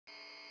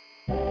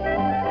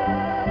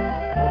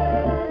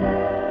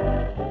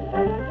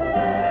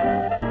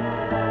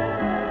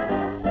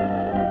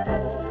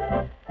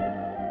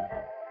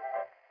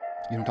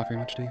You don't talk very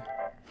much, do you?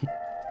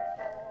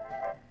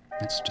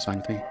 That's just fine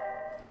with me.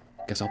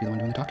 Guess I'll be the one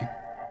doing the talking.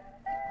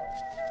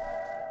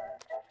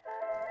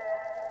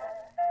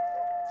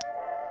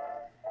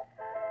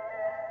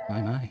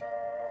 My.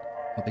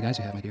 What big eyes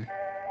you have, my dear.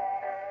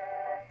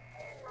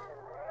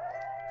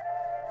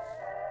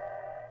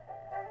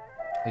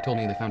 They told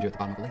me they found you at the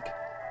bottom of a lake.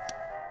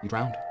 You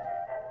drowned.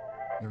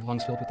 Your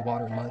lungs filled with the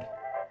water and mud.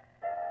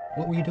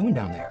 What were you doing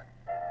down there?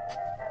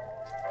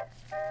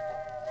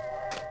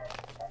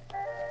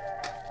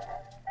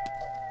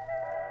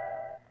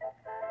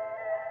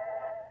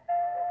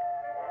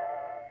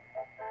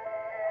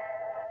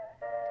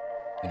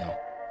 You know,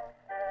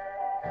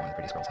 you're one of the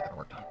prettiest girls I've ever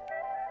worked on.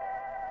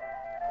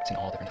 I've seen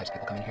all different types of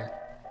people come in here.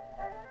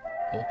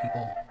 Old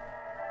people,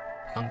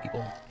 young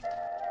people,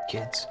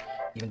 kids,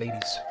 even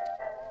babies.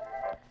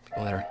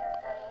 People that are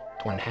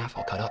torn in half,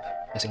 all cut up,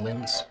 missing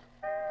limbs.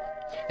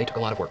 They took a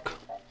lot of work.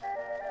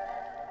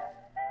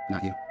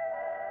 Not you.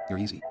 You're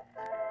easy.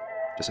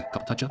 Just a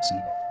couple touch-ups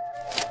and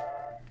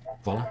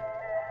voila.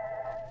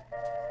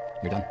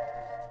 You're done.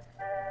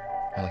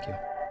 I like you.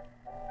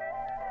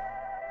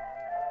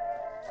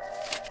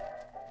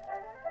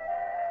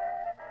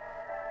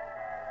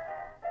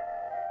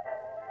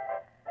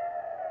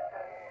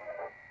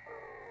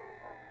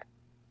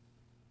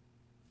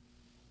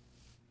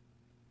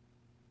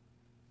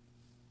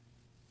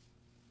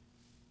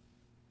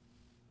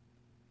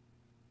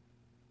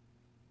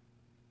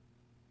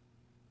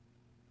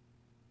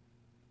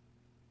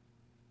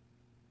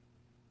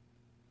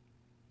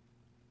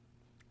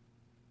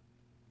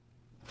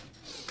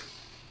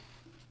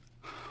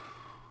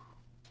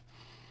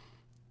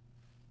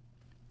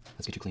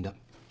 Let's get you cleaned up.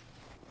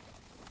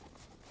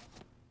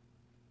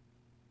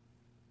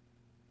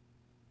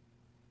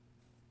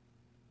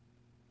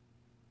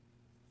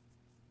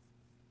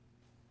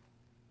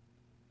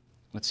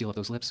 Let's seal up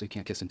those lips so you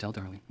can't kiss and tell,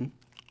 darling.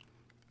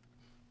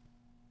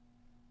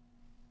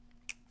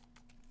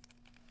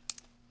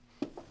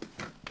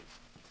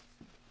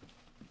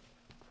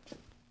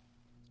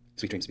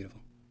 Sweet dreams, beautiful.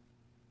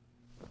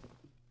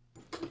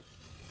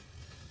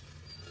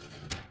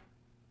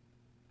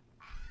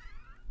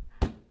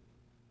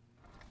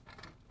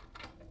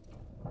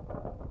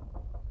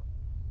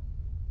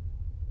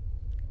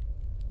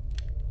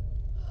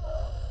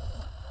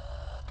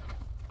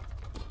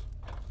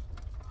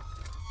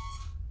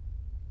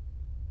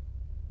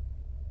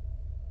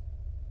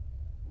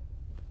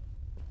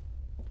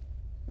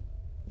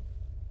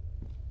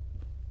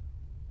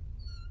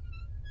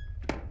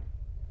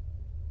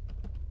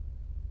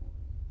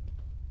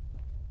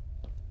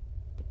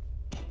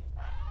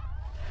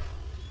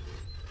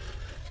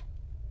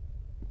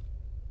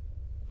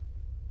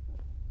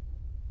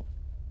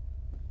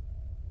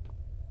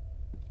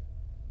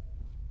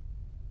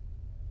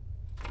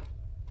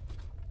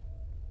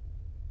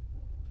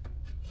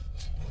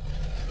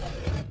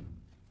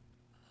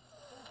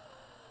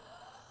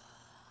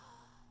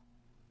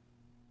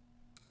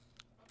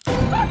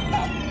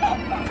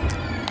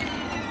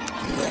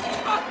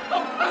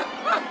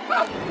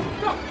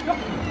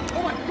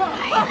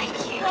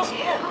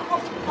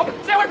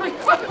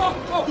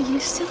 Are you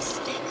still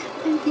sick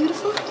and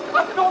beautiful?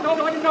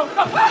 No, I didn't know.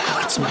 Oh,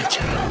 it's my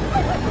child.